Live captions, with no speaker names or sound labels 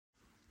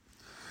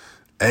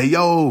Hey,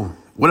 yo,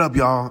 what up,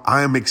 y'all?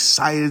 I am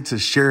excited to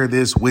share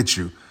this with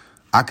you.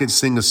 I could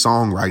sing a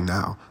song right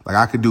now. Like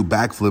I could do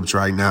backflips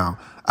right now.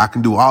 I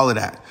can do all of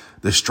that.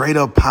 The Straight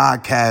Up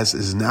Podcast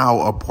is now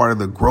a part of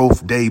the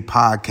Growth Day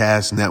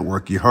Podcast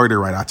Network. You heard it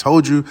right. I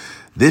told you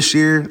this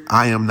year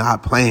I am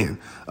not playing.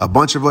 A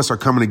bunch of us are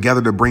coming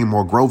together to bring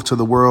more growth to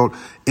the world,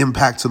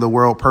 impact to the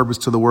world, purpose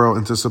to the world,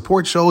 and to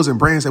support shows and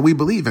brands that we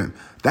believe in.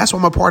 That's why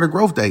I'm a part of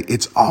Growth Day.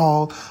 It's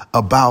all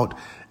about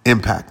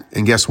impact.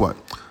 And guess what?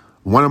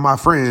 One of my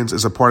friends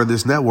is a part of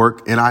this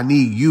network, and I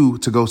need you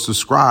to go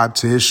subscribe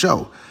to his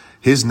show.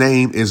 His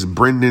name is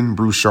Brendan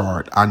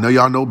Brouchard. I know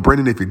y'all know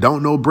Brendan. If you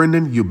don't know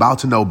Brendan, you're about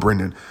to know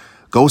Brendan.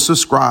 Go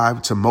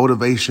subscribe to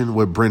Motivation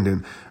with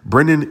Brendan.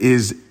 Brendan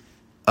is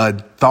a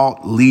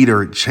thought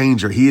leader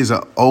changer. He is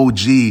an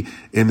OG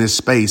in this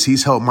space.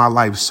 He's helped my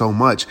life so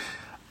much.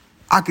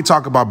 I could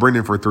talk about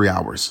Brendan for 3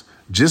 hours.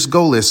 Just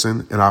go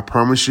listen, and I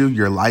promise you,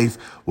 your life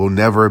will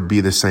never be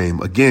the same.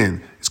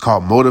 Again, it's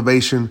called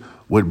Motivation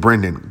with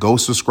Brendan. Go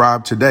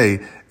subscribe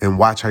today and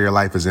watch how your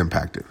life is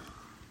impacted.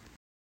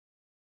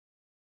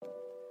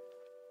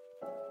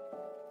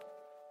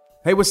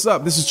 Hey, what's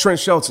up? This is Trent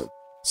Shelton.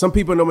 Some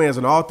people know me as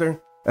an author,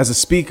 as a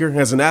speaker,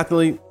 as an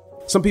athlete.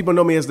 Some people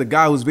know me as the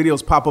guy whose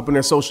videos pop up in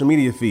their social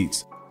media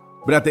feeds.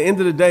 But at the end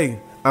of the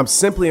day, I'm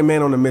simply a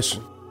man on a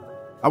mission.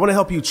 I want to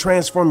help you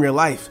transform your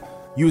life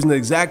using the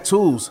exact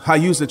tools I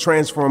use to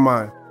transform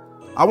mine.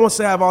 I won't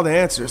say I have all the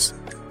answers,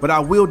 but I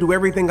will do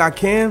everything I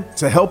can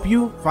to help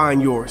you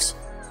find yours.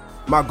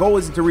 My goal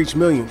isn't to reach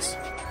millions.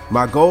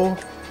 My goal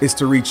is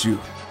to reach you.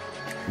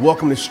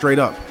 Welcome to Straight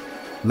Up.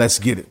 Let's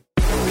get it.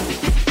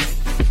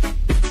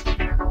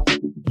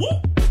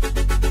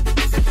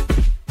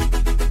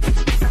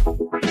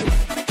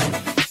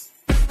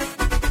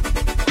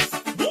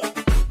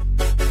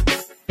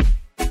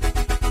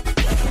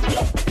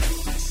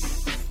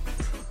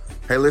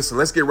 Hey, listen,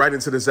 let's get right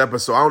into this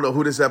episode. I don't know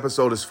who this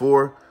episode is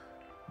for,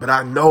 but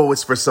I know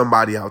it's for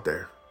somebody out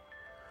there.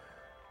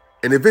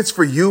 And if it's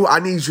for you, I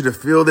need you to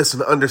feel this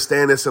and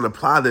understand this and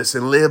apply this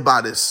and live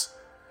by this.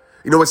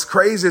 You know, what's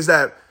crazy is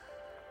that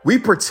we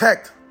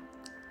protect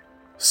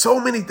so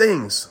many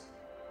things,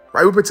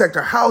 right? We protect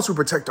our house, we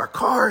protect our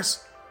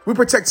cars, we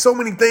protect so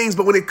many things.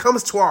 But when it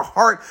comes to our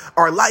heart,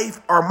 our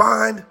life, our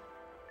mind,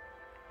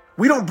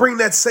 we don't bring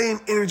that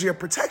same energy of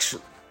protection.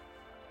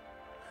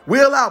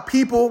 We allow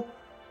people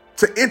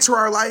to enter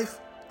our life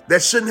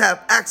that shouldn't have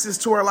access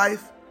to our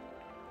life.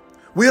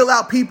 We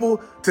allow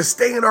people to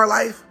stay in our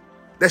life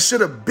that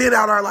should have been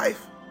out our life.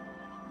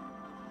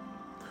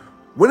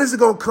 When is it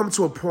going to come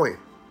to a point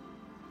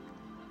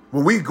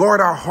when we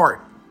guard our heart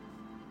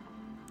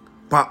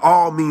by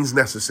all means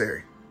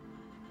necessary?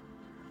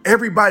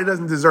 Everybody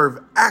doesn't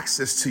deserve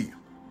access to you.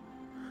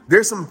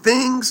 There's some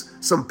things,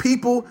 some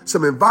people,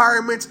 some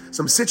environments,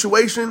 some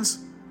situations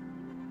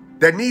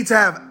that need to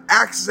have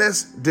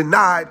access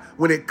denied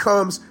when it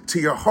comes to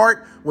your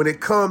heart, when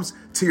it comes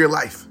to your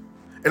life.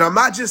 And I'm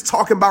not just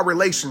talking about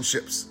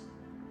relationships.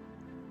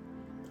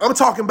 I'm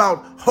talking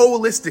about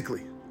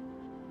holistically.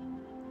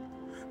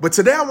 But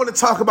today I want to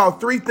talk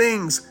about 3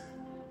 things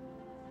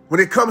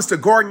when it comes to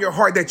guarding your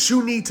heart that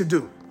you need to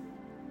do.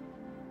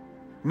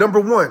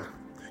 Number 1,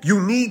 you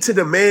need to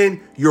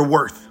demand your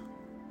worth.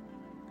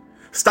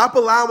 Stop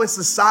allowing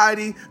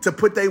society to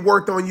put their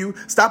worth on you.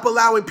 Stop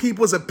allowing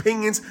people's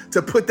opinions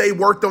to put their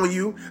worth on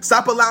you.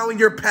 Stop allowing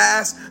your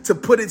past to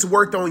put its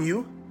worth on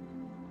you.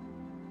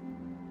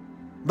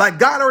 Like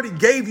God already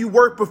gave you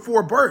worth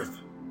before birth.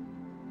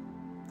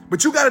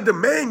 But you got to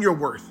demand your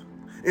worth.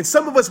 And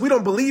some of us, we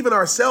don't believe in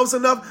ourselves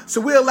enough, so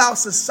we allow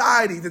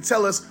society to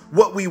tell us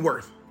what we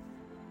worth.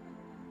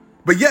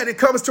 But yet it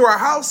comes to our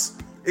house,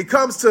 it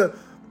comes to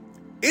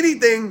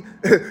anything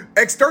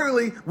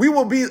externally, we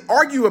will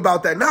argue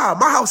about that. Nah,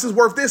 my house is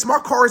worth this, my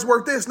car is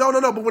worth this. No.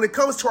 But when it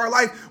comes to our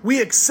life, we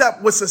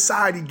accept what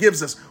society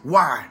gives us.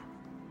 Why?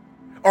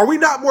 Are we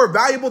not more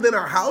valuable than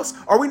our house?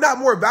 Are we not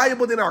more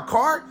valuable than our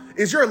car?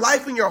 Is your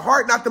life and your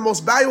heart not the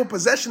most valuable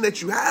possession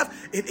that you have?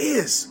 It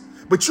is.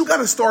 But you got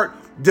to start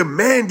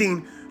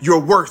demanding your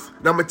worth.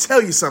 Now, I'm going to tell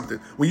you something.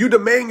 When you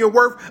demand your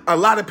worth, a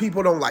lot of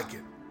people don't like it.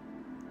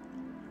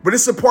 But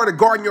it's a part of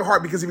guarding your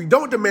heart, because if you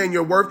don't demand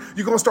your worth,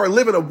 you're going to start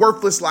living a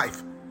worthless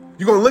life.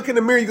 You're going to look in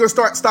the mirror. You're going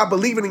to stop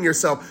believing in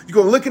yourself. You're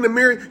going to look in the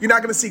mirror. You're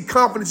not going to see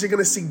confidence. You're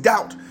going to see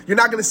doubt. You're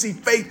not going to see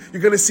faith.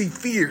 You're going to see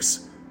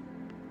fears,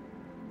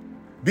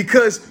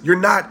 because you're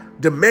not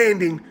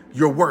demanding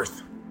your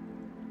worth.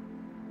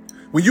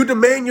 When you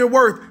demand your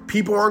worth,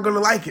 people aren't going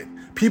to like it.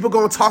 People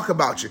going to talk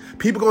about you.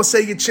 People going to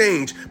say you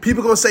changed.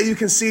 People going to say you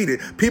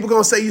conceited. People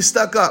going to say you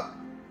stuck up.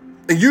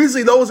 And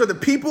usually those are the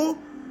people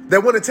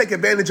that want to take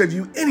advantage of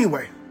you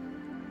anyway.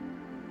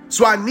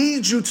 So I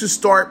need you to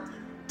start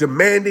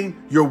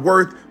demanding your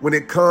worth when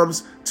it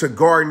comes to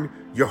guarding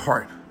your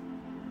heart.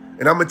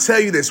 And I'm going to tell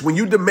you this, when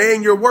you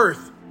demand your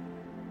worth,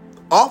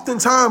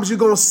 oftentimes you're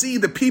going to see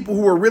the people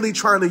who are really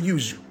trying to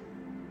use you.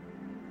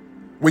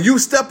 When you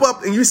step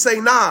up and you say,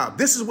 nah,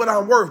 this is what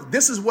I'm worth,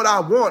 this is what I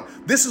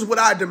want, this is what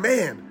I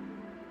demand,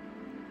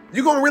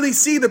 you're going to really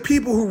see the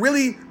people who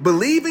really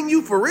believe in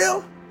you for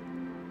real.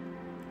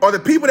 Or the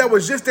people that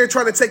was just there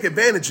trying to take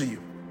advantage of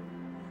you?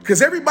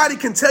 Because everybody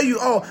can tell you,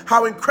 oh,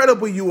 how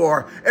incredible you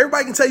are.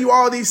 Everybody can tell you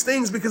all these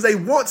things because they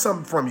want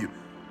something from you.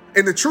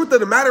 And the truth of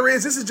the matter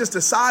is, this is just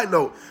a side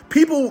note.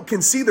 People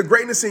can see the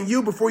greatness in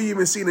you before you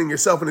even see it in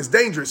yourself. And it's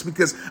dangerous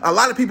because a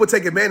lot of people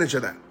take advantage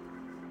of that.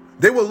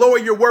 They will lower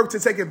your worth to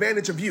take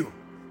advantage of you.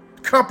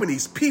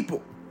 Companies,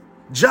 people,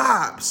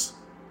 jobs.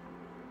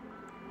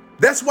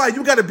 That's why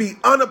you got to be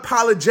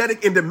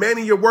unapologetic in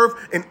demanding your worth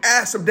and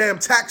add some damn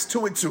tax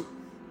to it too.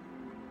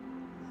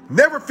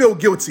 Never feel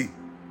guilty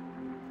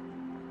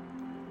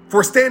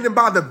for standing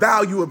by the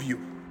value of you.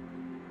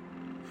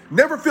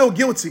 Never feel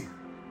guilty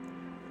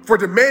for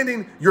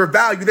demanding your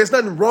value. There's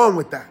nothing wrong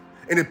with that.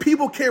 And if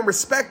people can't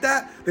respect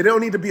that, then they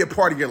don't need to be a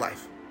part of your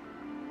life.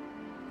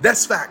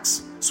 That's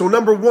facts. So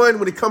number one,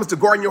 when it comes to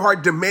guarding your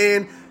heart,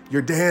 demand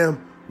your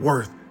damn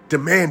worth.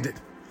 Demand it.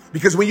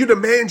 Because when you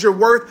demand your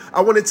worth,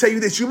 I want to tell you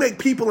this, you make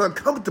people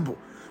uncomfortable.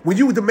 When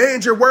you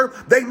demand your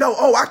worth, they know,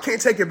 oh, I can't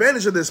take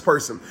advantage of this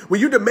person. When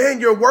you demand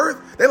your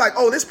worth, they're like,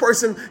 oh, this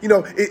person,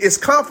 is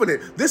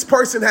confident. This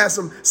person has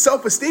some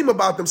self-esteem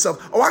about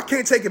themselves. Oh, I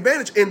can't take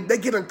advantage. And they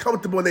get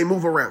uncomfortable and they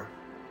move around.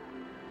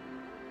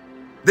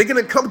 They get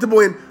uncomfortable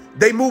and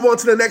they move on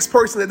to the next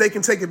person that they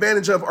can take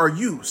advantage of or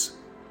use.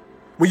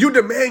 When you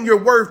demand your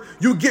worth,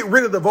 you get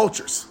rid of the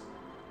vultures.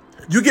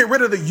 You get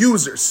rid of the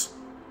users.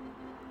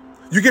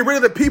 You get rid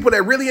of the people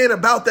that really ain't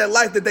about that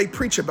life that they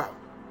preach about.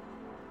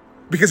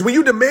 Because when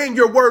you demand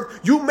your worth,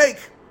 you make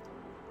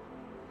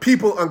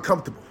people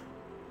uncomfortable.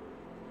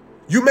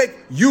 You make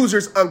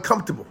users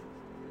uncomfortable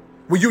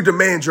when you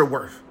demand your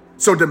worth.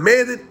 So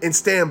demand it and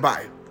stand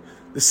by it.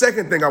 The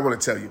second thing I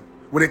want to tell you,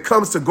 when it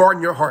comes to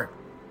guarding your heart,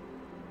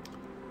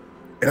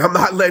 and I'm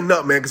not letting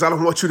up, man, because I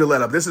don't want you to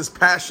let up. This is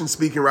passion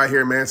speaking right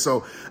here, man.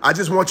 So I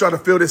just want y'all to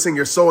feel this in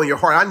your soul and your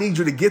heart. I need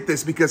you to get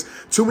this because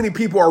too many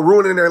people are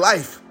ruining their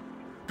life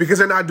because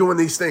they're not doing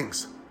these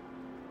things.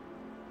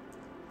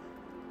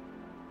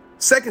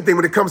 Second thing,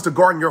 when it comes to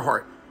guarding your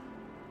heart,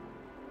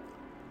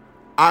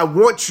 I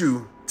want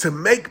you to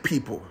make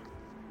people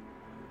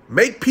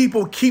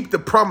keep the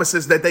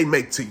promises that they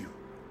make to you.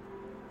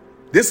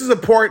 This is a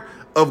part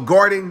of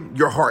guarding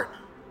your heart.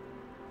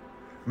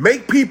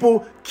 Make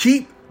people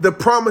keep the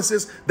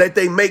promises that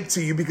they make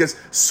to you because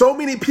so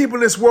many people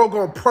in this world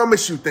going to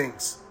promise you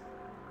things,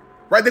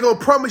 right? They're going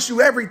to promise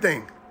you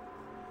everything.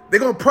 They're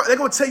going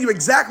to tell you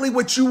exactly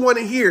what you want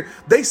to hear.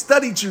 They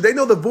studied you. They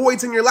know the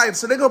voids in your life.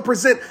 So they're going to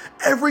present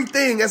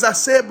everything, as I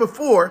said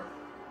before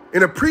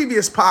in a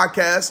previous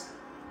podcast,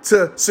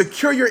 to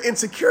secure your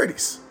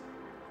insecurities.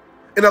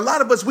 And a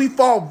lot of us, we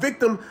fall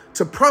victim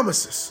to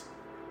promises.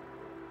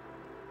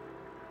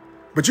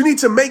 But you need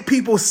to make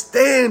people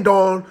stand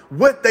on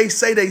what they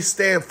say they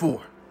stand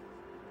for.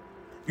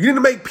 You need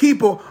to make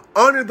people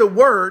honor the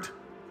word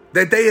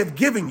that they have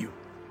given you.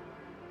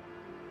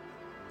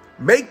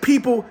 Make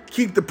people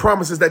keep the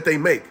promises that they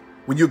make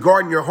when you're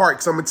guarding your heart.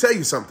 Because I'm going to tell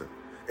you something.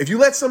 If you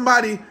let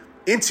somebody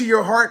into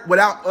your heart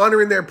without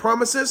honoring their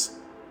promises,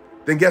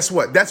 then guess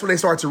what? That's when they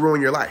start to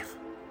ruin your life.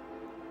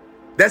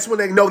 That's when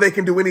they know they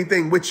can do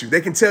anything with you.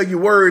 They can tell you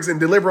words and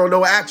deliver on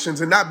no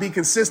actions and not be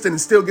consistent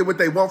and still get what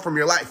they want from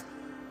your life.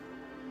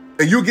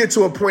 And you get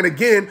to a point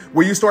again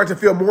where you start to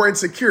feel more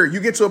insecure. You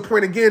get to a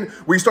point again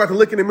where you start to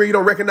look in the mirror, you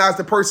don't recognize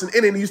the person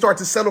in it, and you start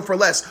to settle for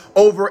less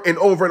over and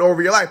over and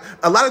over your life.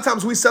 A lot of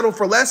times we settle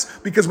for less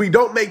because we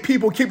don't make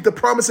people keep the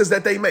promises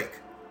that they make.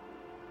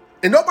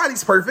 And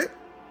nobody's perfect.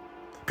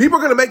 People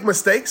are going to make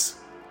mistakes.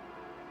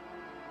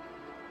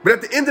 But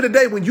at the end of the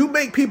day, when you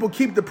make people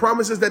keep the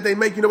promises that they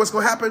make, you know what's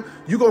going to happen?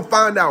 You're going to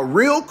find out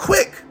real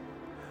quick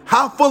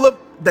how full of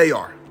they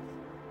are.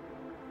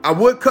 I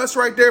would cuss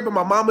right there, but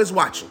my mama is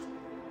watching.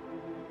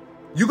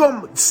 You're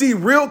going to see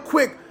real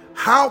quick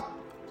how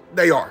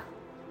they are.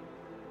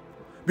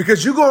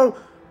 Because you're going to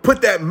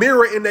put that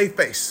mirror in their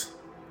face.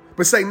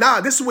 But say,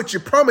 nah, this is what you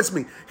promised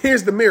me.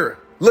 Here's the mirror.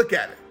 Look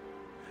at it.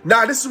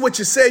 Nah, this is what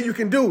you said you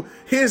can do.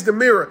 Here's the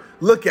mirror.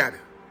 Look at it.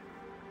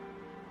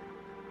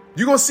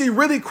 You're going to see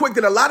really quick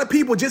that a lot of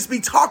people just be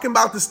talking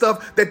about the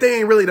stuff that they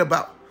ain't really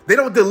about. They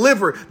don't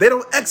deliver. They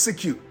don't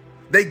execute.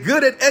 They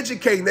good at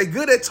educating. They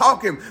good at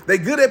talking. They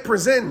good at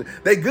presenting.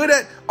 They good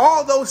at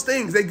all those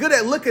things. They good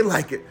at looking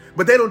like it,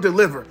 but they don't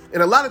deliver.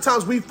 And a lot of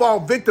times we fall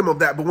victim of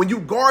that. But when you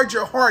guard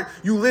your heart,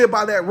 you live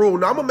by that rule.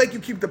 Now, I'm going to make you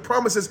keep the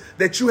promises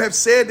that you have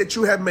said that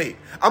you have made.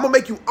 I'm going to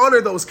make you honor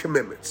those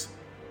commitments.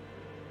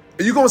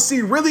 And you're going to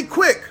see really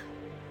quick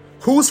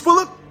who's full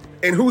of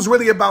and who's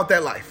really about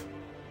that life.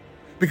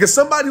 Because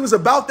somebody who's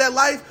about that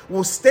life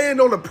will stand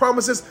on the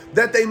promises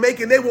that they make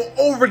and they will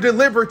over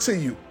deliver to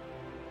you.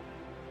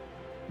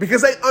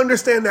 Because they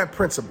understand that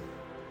principle.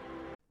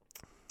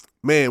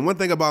 Man, one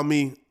thing about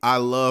me, I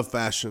love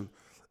fashion.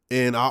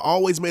 And I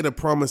always made a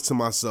promise to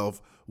myself.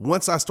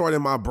 Once I started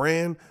my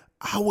brand,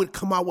 I would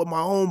come out with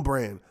my own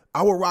brand.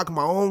 I would rock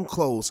my own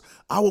clothes.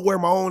 I would wear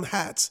my own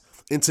hats.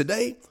 And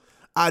today,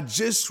 I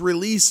just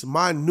released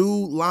my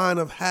new line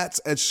of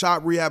hats at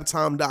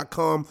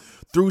shoprehabtime.com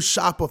through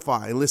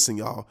Shopify. And listen,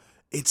 y'all,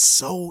 it's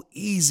so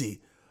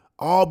easy.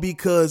 All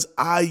because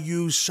I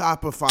use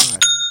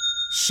Shopify.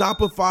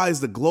 Shopify is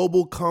the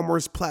global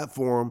commerce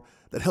platform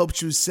that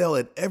helps you sell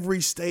at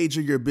every stage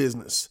of your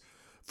business.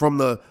 From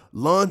the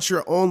launch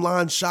your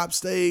online shop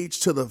stage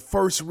to the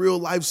first real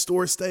life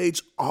store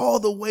stage, all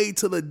the way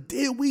to the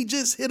did we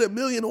just hit 1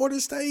 million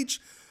order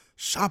stage?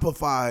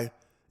 Shopify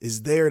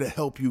is there to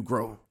help you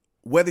grow.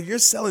 Whether you're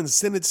selling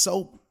scented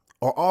soap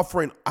or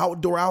offering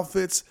outdoor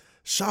outfits,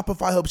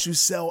 Shopify helps you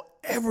sell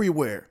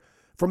everywhere.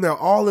 From their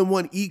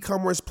all-in-one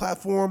e-commerce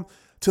platform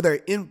to their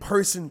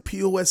in-person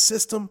POS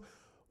system,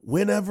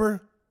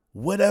 whenever,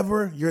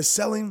 whatever you're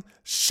selling,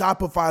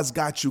 Shopify's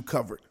got you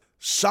covered.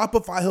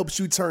 Shopify helps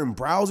you turn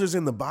browsers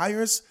into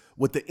buyers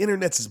with the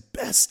internet's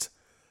best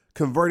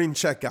converting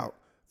checkout.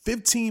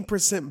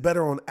 15%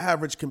 better on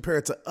average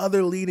compared to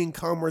other leading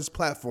commerce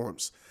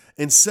platforms.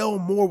 And sell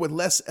more with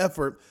less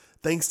effort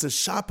thanks to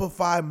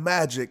Shopify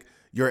Magic,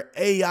 your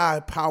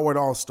AI-powered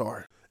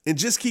all-star. And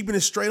just keeping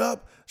it straight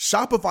up,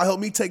 Shopify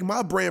helped me take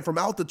my brand from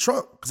out the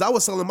trunk, because I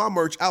was selling my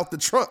merch out the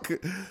trunk,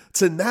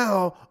 to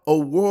now a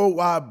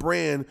worldwide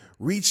brand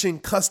reaching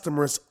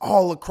customers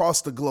all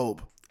across the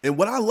globe. And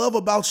what I love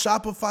about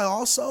Shopify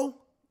also,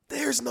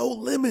 there's no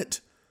limit.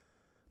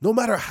 No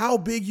matter how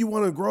big you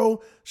want to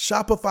grow,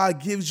 Shopify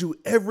gives you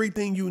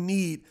everything you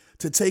need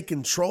to take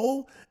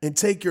control and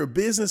take your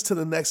business to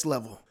the next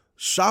level.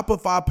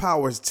 Shopify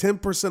powers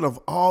 10% of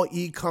all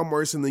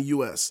e-commerce in the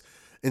US,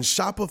 and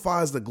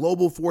Shopify is the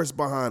global force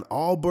behind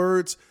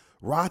Allbirds,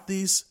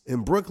 Rothy's,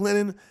 and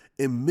Brooklinen,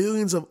 and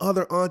millions of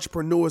other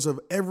entrepreneurs of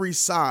every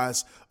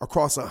size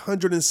across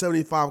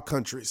 175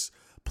 countries.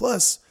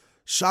 Plus,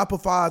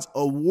 Shopify's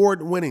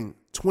award-winning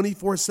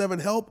 24/7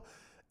 help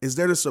is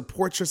there to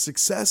support your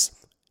success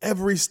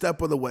every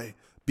step of the way.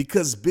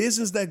 Because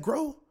business that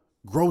grow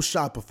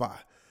Shopify.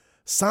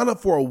 Sign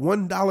up for a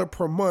 $1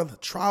 per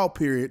month trial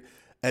period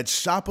at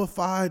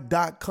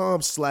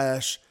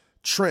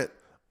shopify.com/Trent,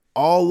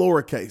 all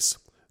lowercase.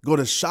 Go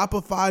to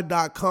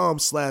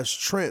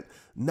shopify.com/Trent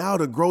now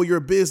to grow your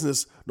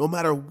business no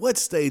matter what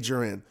stage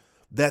you're in.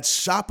 That's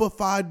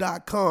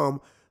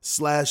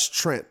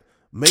shopify.com/Trent.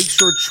 Make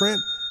sure Trent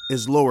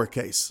is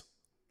lowercase.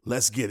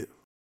 Let's get it.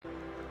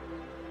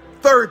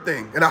 Third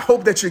thing, and I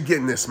hope that you're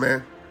getting this,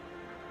 man.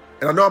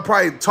 And I know I'm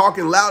probably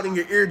talking loud in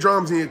your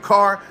eardrums in your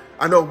car.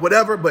 I know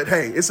whatever, but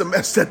hey, it's a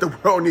message that the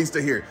world needs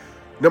to hear.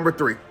 Number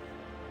 3,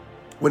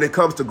 when it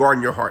comes to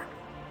guarding your heart,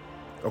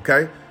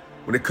 okay?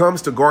 When it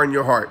comes to guarding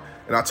your heart,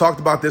 and I talked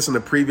about this in the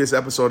previous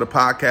episode of the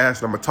podcast,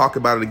 and I'm going to talk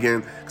about it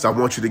again because I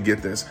want you to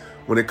get this.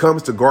 When it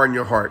comes to guarding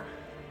your heart,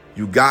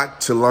 you got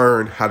to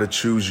learn how to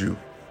choose you.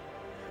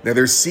 Now,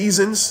 there's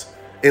seasons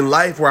in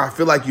life where I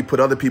feel like you put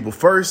other people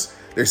first.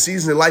 There's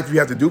seasons in life you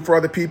have to do for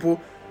other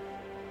people.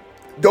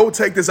 Don't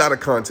take this out of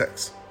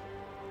context.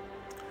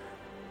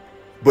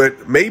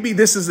 But maybe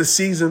this is a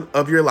season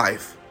of your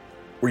life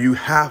where you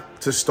have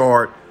to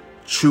start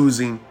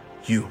choosing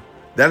you.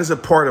 That is a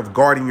part of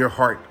guarding your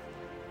heart.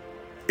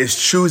 It's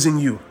choosing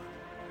you.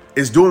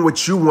 It's doing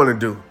what you want to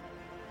do.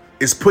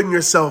 It's putting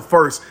yourself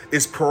first.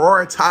 It's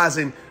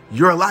prioritizing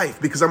your life.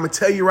 Because I'm going to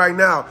tell you right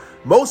now,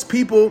 most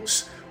people,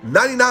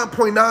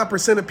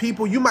 99.9% of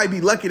people, you might be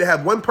lucky to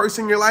have one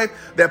person in your life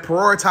that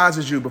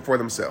prioritizes you before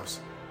themselves.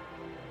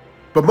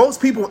 But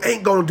most people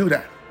ain't going to do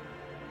that.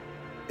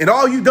 And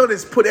all you've done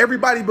is put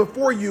everybody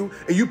before you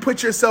and you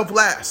put yourself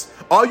last.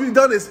 All you've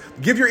done is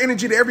give your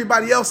energy to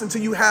everybody else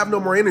until you have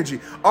no more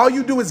energy. All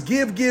you do is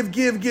give.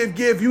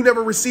 You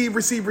never receive.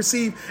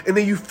 And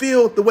then you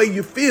feel the way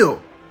you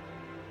feel.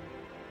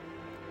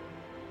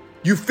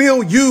 You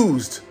feel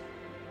used.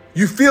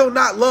 You feel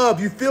not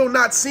loved. You feel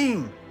not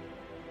seen.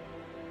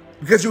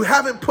 Because you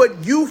haven't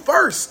put you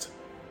first.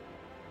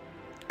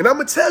 And I'm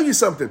going to tell you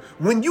something.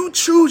 When you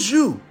choose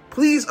you,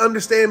 please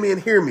understand me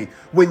and hear me.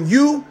 When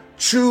you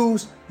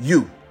choose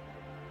you,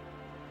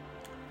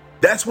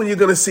 that's when you're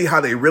going to see how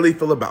they really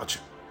feel about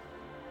you.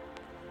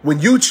 When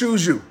you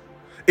choose you,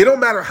 it don't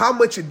matter how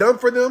much you done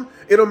for them.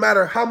 It don't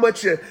matter how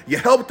much you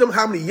helped them,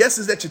 how many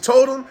yeses that you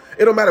told them.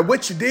 It don't matter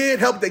what you did,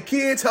 help their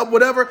kids, help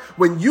whatever.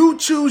 When you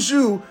choose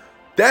you,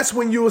 that's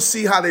when you will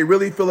see how they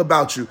really feel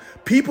about you.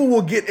 People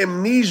will get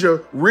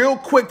amnesia real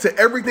quick to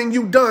everything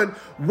you've done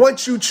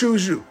once you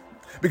choose you.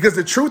 Because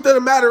the truth of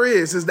the matter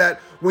is that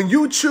when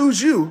you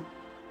choose you,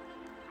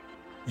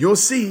 you'll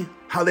see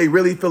how they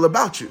really feel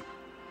about you.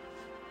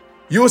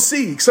 You'll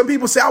see. Some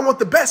people say, I want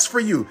the best for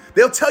you.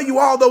 They'll tell you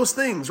all those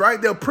things,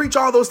 right? They'll preach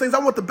all those things. I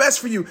want the best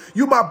for you.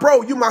 You my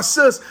bro, you my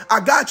sis. I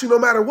got you no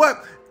matter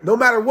what. No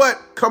matter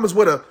what comes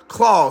with a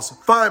clause,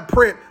 fine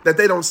print that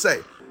they don't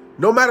say.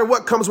 No matter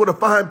what comes with a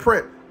fine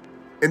print.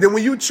 And then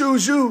when you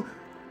choose you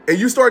and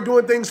you start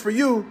doing things for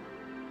you,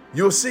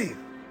 you'll see.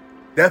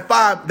 That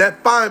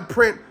fine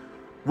print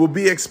will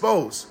be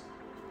exposed.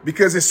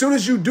 Because as soon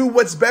as you do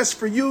what's best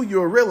for you,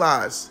 you'll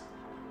realize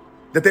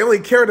that they only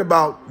cared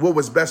about what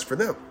was best for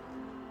them.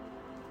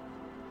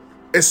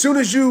 As soon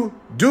as you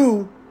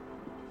do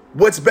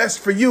what's best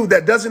for you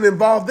that doesn't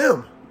involve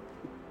them,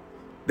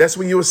 that's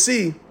when you'll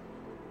see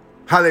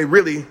how they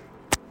really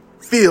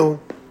feel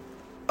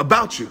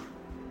about you.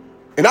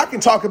 And I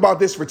can talk about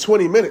this for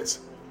 20 minutes.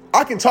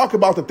 I can talk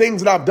about the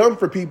things that I've done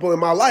for people in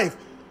my life.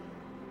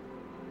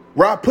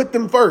 where I put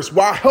them first,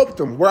 where I helped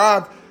them, where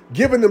I've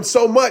given them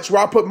so much,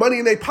 where I put money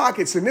in their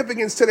pocket,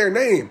 significance to their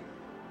name.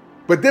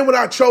 But then when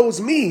I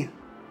chose me,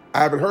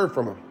 I haven't heard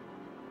from them.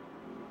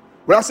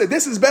 When I said,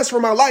 this is best for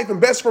my life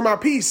and best for my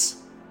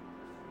peace,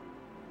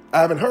 I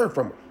haven't heard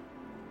from them.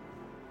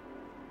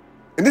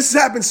 And this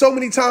has happened so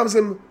many times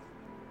in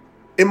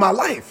my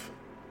life.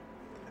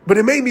 But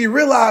it made me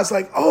realize,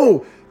 like,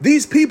 oh,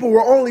 these people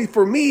were only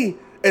for me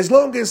as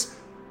long as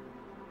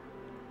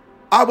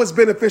I was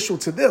beneficial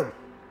to them.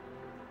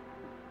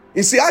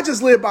 You see, I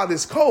just live by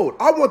this code.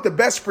 I want the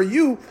best for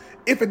you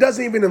if it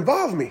doesn't even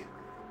involve me.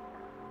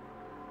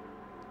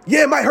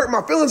 Yeah, it might hurt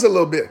my feelings a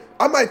little bit.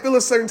 I might feel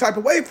a certain type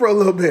of way for a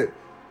little bit.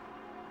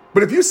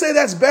 But if you say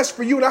that's best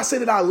for you, and I say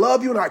that I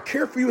love you and I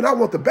care for you and I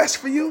want the best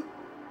for you,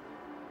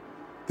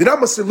 then I'm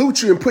going to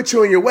salute you and put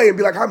you on your way and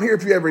be like, I'm here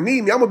if you ever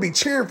need me. I'm going to be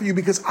cheering for you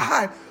because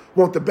I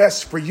want the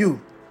best for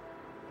you.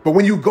 But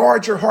when you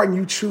guard your heart and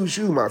you choose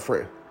you, my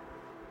friend,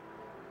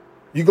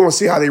 you're going to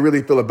see how they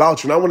really feel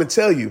about you. And I want to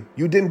tell you,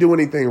 you didn't do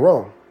anything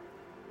wrong.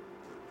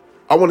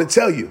 I want to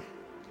tell you,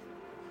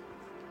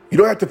 you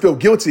don't have to feel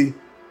guilty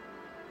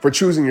for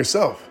choosing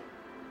yourself.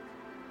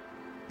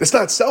 That's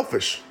not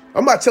selfish.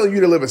 I'm not telling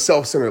you to live a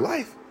self-centered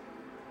life,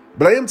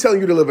 but I am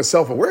telling you to live a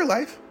self-aware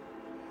life.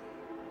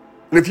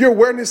 And if your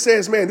awareness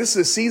says, man, this is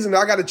a season that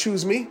I got to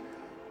choose me.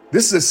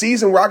 This is a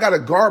season where I got to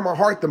guard my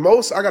heart the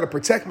most. I got to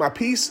protect my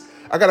peace.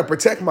 I got to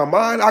protect my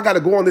mind. I got to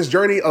go on this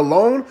journey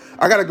alone.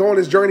 I got to go on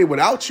this journey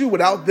without you,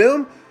 without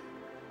them.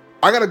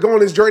 I got to go on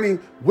this journey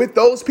with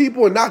those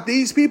people and not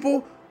these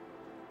people.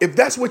 If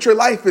that's what your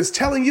life is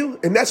telling you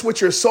and that's what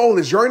your soul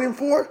is yearning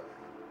for,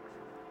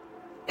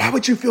 why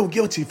would you feel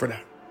guilty for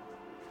that?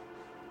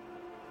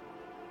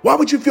 Why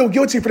would you feel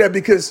guilty for that?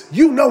 Because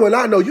you know and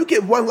I know you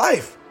get one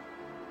life.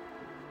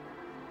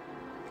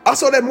 I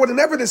saw that more than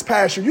ever this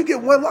past year. You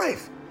get one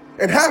life.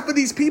 And half of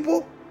these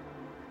people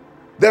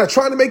that are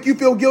trying to make you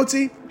feel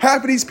guilty,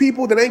 half of these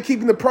people that ain't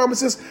keeping the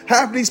promises,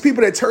 half of these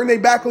people that turn their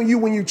back on you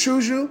when you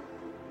choose you,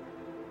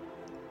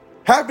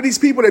 half of these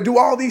people that do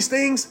all these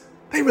things,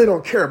 they really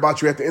don't care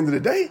about you at the end of the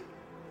day.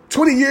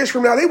 20 years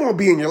from now, they won't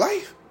be in your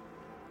life.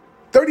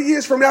 30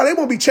 years from now, they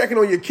won't be checking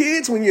on your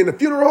kids when you're in the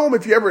funeral home.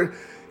 If you ever,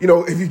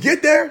 if you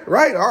get there,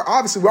 right?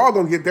 Obviously, we're all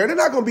going to get there. They're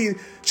not going to be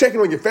checking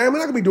on your family.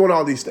 They're not going to be doing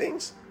all these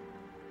things.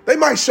 They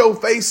might show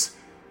face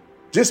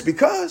just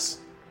because.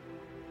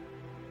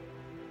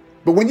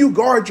 But when you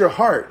guard your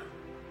heart,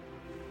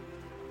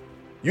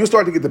 you'll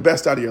start to get the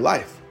best out of your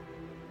life.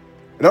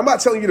 And I'm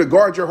not telling you to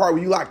guard your heart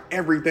when you lock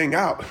everything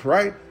out,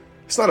 right?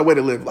 It's not a way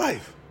to live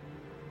life.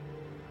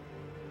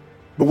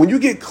 But when you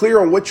get clear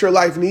on what your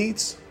life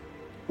needs,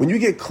 when you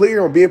get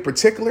clear on being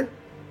particular,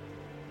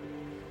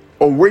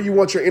 on where you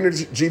want your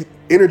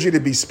energy to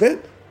be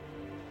spent,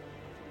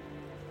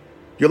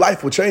 your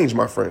life will change,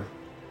 my friend.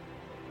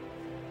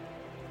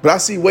 But I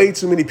see way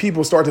too many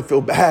people start to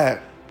feel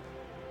bad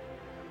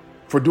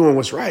for doing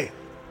what's right,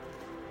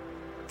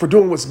 for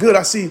doing what's good.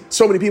 I see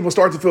so many people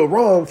start to feel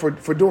wrong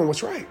for doing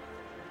what's right.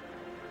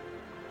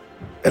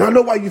 And I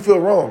know why you feel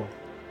wrong.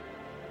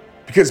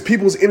 Because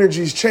people's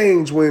energies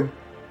change when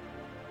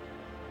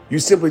you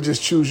simply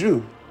just choose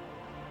you.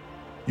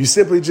 You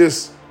simply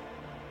just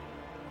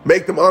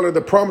make them honor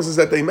the promises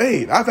that they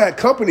made. I've had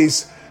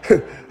companies,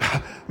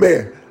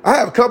 man, I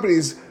have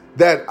companies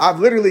that I've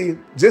literally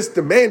just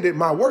demanded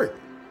my worth.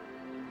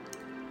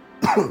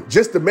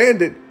 Just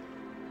demanded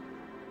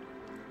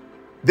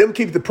them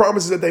keep the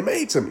promises that they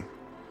made to me.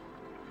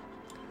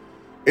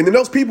 And then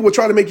those people will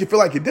try to make you feel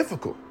like you're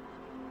difficult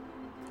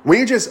when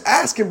you're just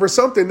asking for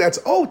something that's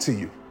owed to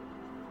you.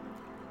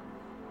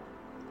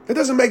 That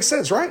doesn't make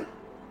sense, right?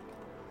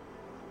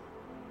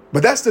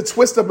 But that's the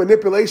twist of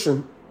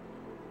manipulation,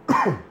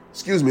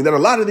 excuse me, that a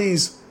lot of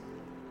this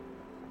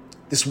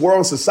world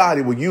and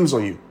society will use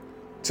on you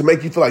to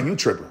make you feel like you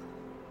tripping,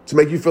 to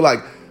make you feel like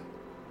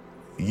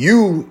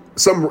there's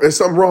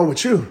something wrong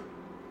with you.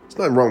 There's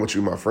nothing wrong with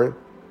you, my friend.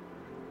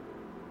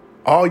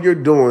 All you're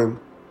doing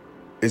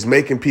is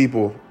making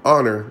people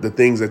honor the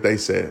things that they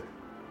said.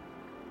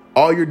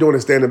 All you're doing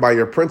is standing by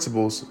your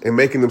principles and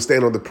making them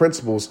stand on the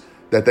principles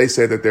that they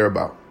said that they're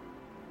about.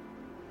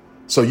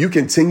 So you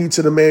continue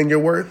to demand your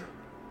worth.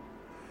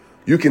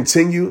 You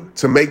continue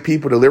to make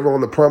people deliver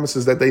on the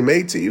promises that they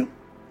made to you.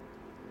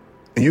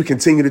 And you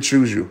continue to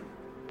choose you.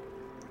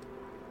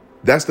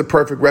 That's the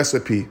perfect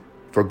recipe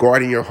for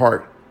guarding your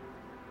heart,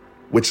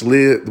 which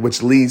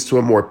leads to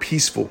a more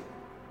peaceful,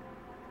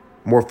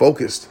 more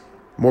focused,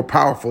 more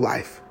powerful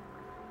life.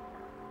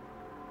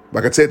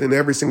 Like I said in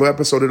every single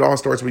episode, it all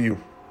starts with you.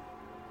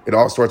 It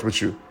all starts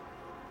with you.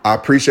 I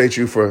appreciate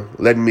you for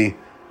letting me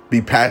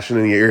be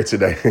passionate in your ear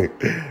today.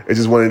 It's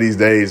just one of these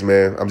days,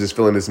 man. I'm just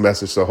feeling this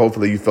message. So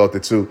hopefully you felt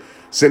it too.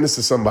 Send this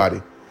to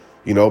somebody,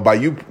 by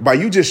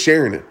you just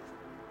sharing it.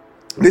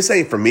 This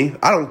ain't for me.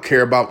 I don't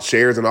care about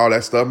shares and all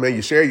that stuff, man.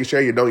 You share,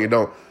 you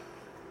don't.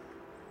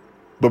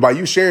 But by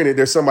you sharing it,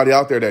 there's somebody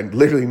out there that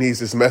literally needs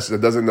this message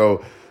that doesn't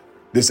know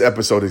this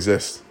episode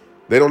exists.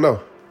 They don't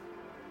know.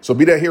 So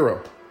be that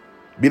hero.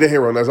 Be the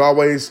hero. And as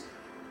always,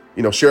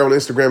 share on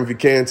Instagram if you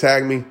can,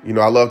 tag me.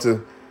 I love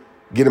to,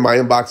 get in my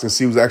inbox and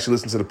see who's actually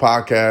listening to the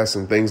podcast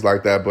and things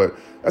like that. But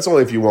that's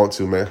only if you want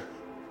to, man.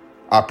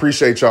 I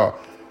appreciate y'all.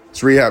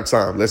 It's rehab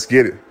time. Let's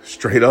get it.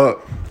 Straight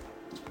up.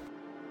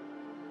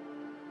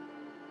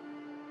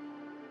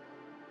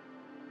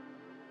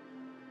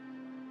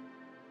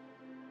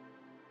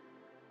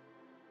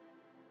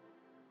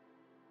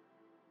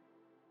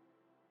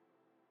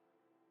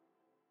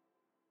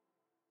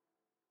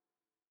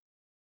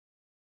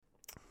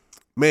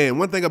 Man,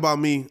 one thing about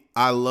me,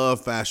 I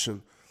love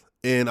fashion.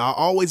 And I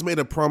always made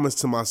a promise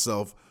to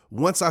myself,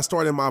 once I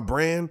started my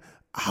brand,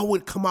 I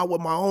would come out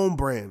with my own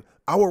brand.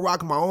 I would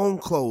rock my own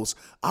clothes.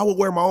 I would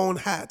wear my own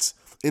hats.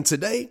 And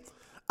today,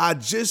 I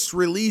just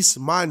released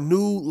my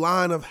new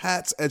line of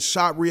hats at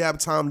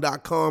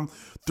shoprehabtime.com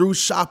through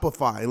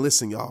Shopify. And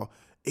listen, y'all,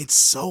 it's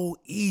so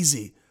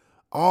easy.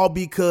 All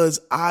because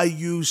I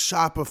use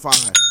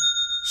Shopify.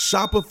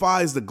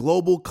 Shopify is the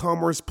global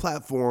commerce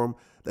platform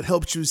that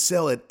helps you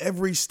sell at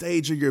every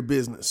stage of your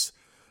business.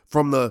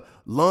 From the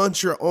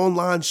launch your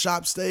online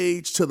shop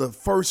stage to the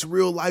first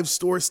real life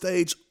store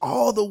stage,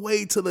 all the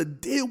way to the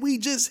did we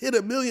just hit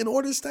 1 million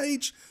order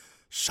stage?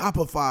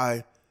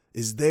 Shopify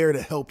is there to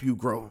help you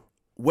grow.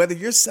 Whether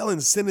you're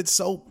selling scented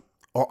soap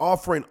or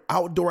offering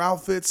outdoor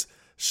outfits,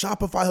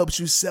 Shopify helps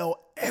you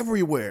sell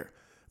everywhere.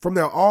 From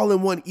their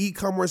all-in-one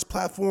e-commerce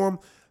platform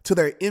to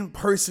their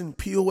in-person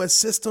POS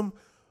system,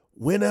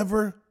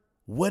 whenever,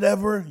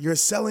 whatever you're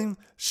selling,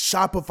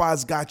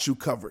 Shopify's got you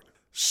covered.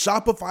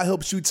 Shopify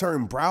helps you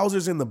turn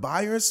browsers into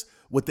buyers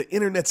with the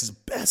internet's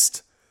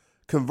best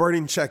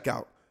converting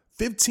checkout.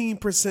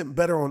 15%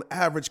 better on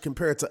average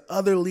compared to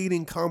other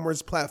leading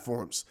commerce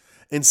platforms.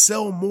 And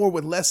sell more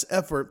with less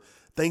effort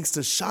thanks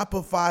to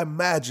Shopify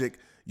Magic,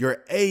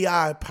 your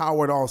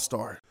AI-powered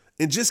all-star.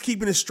 And just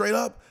keeping it straight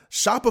up,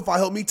 Shopify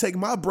helped me take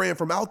my brand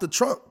from out the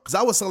trunk, because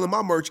I was selling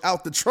my merch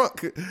out the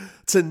trunk,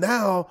 to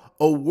now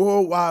a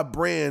worldwide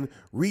brand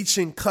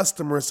reaching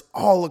customers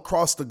all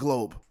across the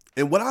globe.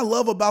 And what I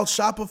love about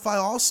Shopify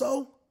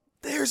also,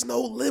 there's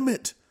no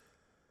limit.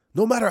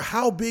 No matter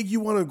how big you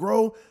want to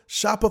grow,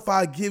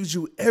 Shopify gives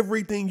you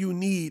everything you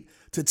need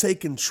to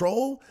take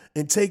control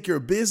and take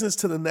your business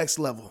to the next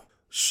level.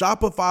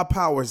 Shopify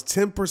powers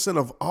 10%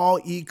 of all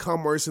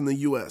e-commerce in the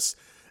US.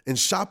 And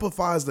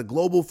Shopify is the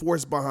global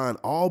force behind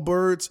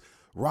Allbirds,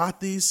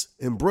 Rothy's,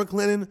 and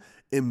Brooklinen,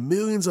 and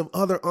millions of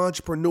other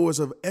entrepreneurs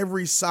of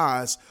every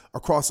size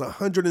across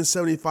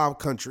 175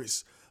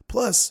 countries.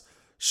 Plus,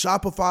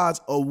 Shopify's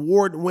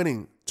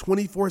award-winning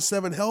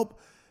 24/7 help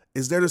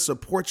is there to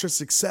support your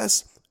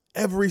success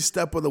every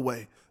step of the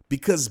way.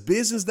 Because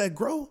business that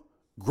grow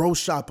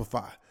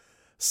Shopify.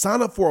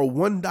 Sign up for a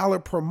 $1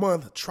 per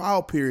month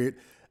trial period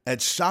at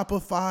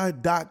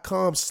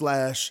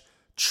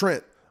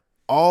shopify.com/Trent,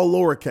 all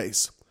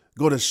lowercase.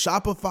 Go to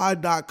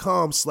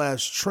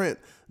shopify.com/Trent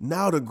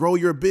now to grow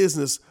your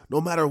business no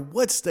matter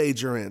what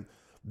stage you're in.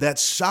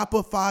 That's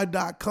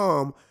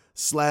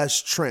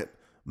shopify.com/Trent.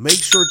 Make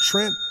sure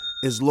Trent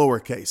is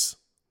lowercase.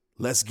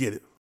 Let's get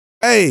it.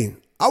 Hey,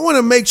 I want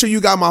to make sure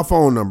you got my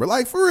phone number.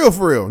 Like, for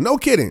real. No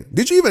kidding.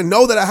 Did you even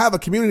know that I have a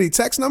community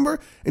text number?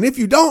 And if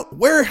you don't,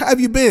 where have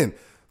you been?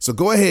 So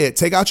go ahead,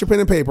 take out your pen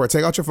and paper, or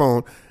take out your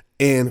phone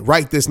and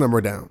write this number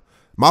down.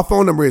 My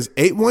phone number is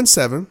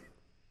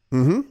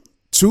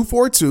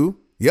 817-242,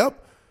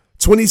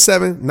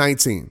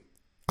 2719.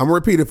 I'm going to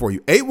repeat it for you.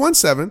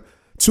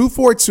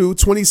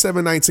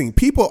 817-242-2719.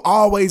 People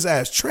always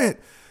ask, Trent,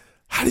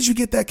 how did you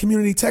get that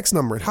community text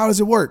number? How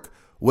does it work?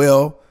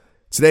 Well,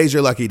 today's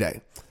your lucky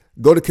day.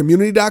 Go to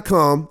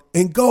community.com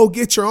and go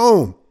get your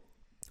own.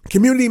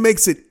 Community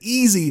makes it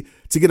easy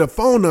to get a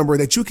phone number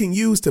that you can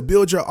use to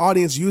build your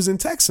audience using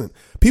texting.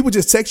 People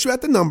just text you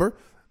at the number,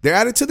 they're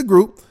added to the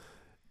group,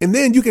 and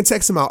then you can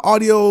text them out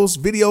audios,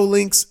 video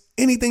links,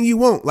 anything you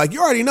want. Like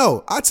you already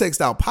know, I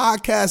text out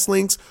podcast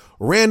links,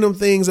 random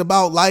things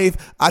about life.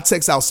 I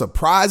text out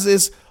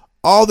surprises,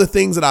 all the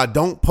things that I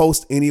don't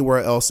post anywhere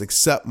else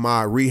except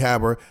my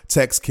Rehabber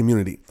text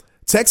community.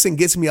 Texting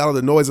gets me out of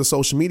the noise of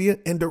social media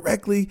and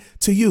directly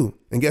to you.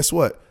 And guess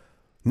what?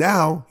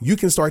 Now you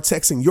can start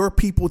texting your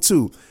people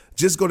too.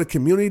 Just go to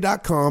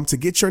community.com to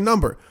get your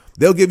number.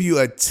 They'll give you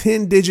a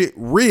 10-digit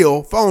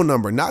real phone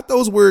number, not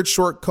those weird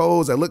short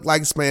codes that look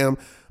like spam,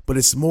 but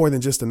it's more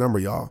than just a number,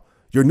 y'all.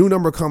 Your new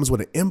number comes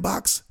with an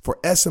inbox for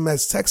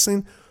SMS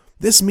texting.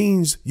 This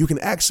means you can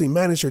actually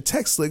manage your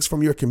text links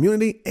from your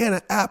community and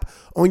an app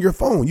on your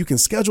phone. You can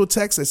schedule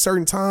texts at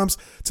certain times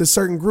to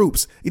certain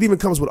groups. It even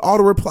comes with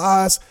auto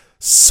replies,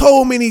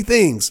 so many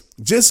things.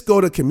 Just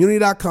go to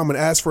community.com and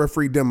ask for a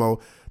free demo.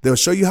 They'll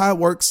show you how it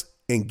works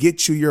and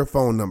get you your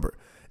phone number.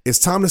 It's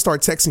time to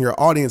start texting your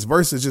audience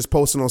versus just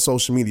posting on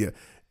social media.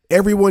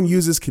 Everyone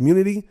uses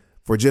Community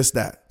for just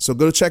that. So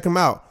go check them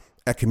out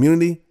at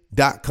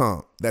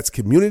community.com. That's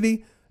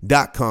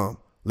community.com.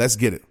 Let's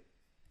get it.